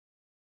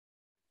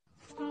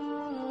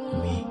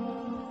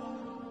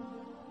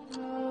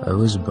I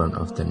was born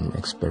of an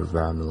expert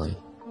family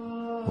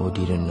who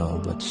didn't know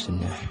about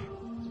Sunnah,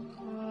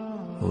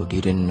 who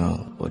didn't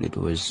know what it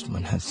was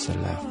Manhaj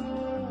Salaf.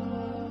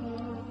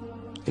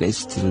 It is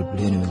still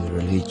blatantly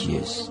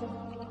religious,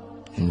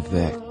 in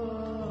fact,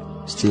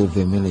 still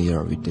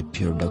familiar with the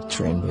pure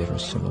doctrine by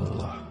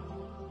Rasulullah,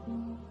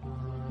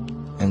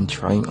 and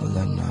trying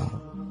Allah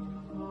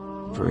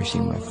now,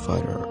 praising my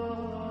father,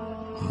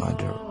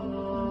 mother,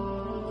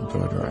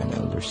 brother and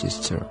elder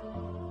sister,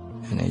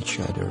 and each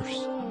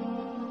others.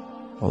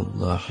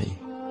 Wallahi,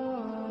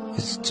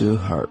 it's too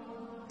hard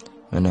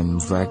when I'm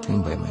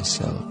working by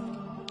myself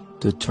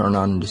to turn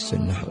on the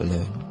Sunnah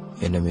alone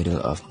in the middle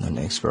of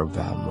non-expert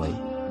family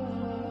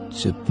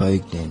to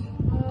poke them.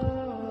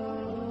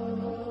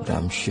 But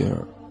I'm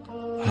sure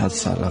Manhaj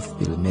Salaf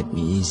will make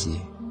me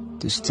easy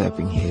to step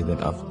in heaven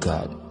of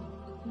God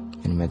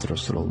and meet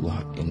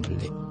Rasulullah in the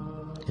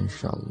lake,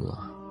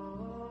 inshallah.